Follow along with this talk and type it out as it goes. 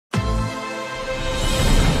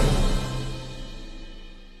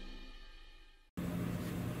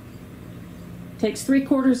Takes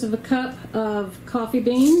 3/4 of a cup of coffee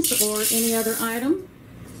beans or any other item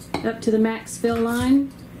up to the max fill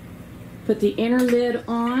line. Put the inner lid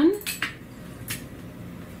on,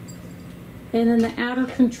 and then the outer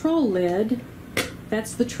control lid,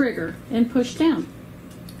 that's the trigger, and push down.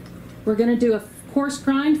 We're going to do a coarse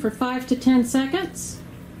grind for 5 to 10 seconds.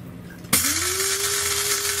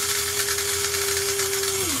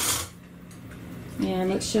 And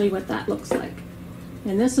let's show you what that looks like.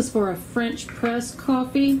 And this is for a French press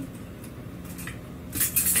coffee.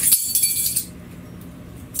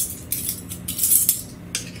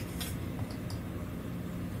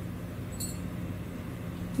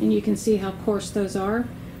 And you can see how coarse those are.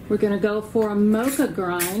 We're going to go for a mocha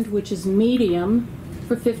grind, which is medium,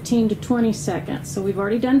 for 15 to 20 seconds. So we've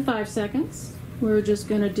already done 5 seconds. We're just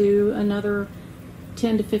going to do another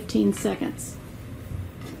 10 to 15 seconds.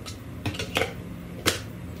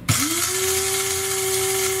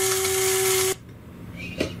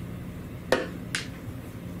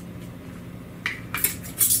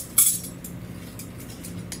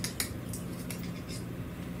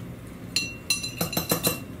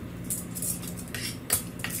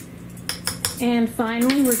 And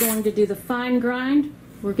finally, we're going to do the fine grind.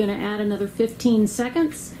 We're going to add another 15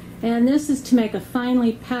 seconds. And this is to make a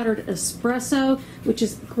finely powdered espresso, which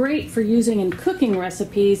is great for using in cooking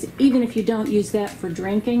recipes, even if you don't use that for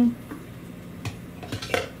drinking.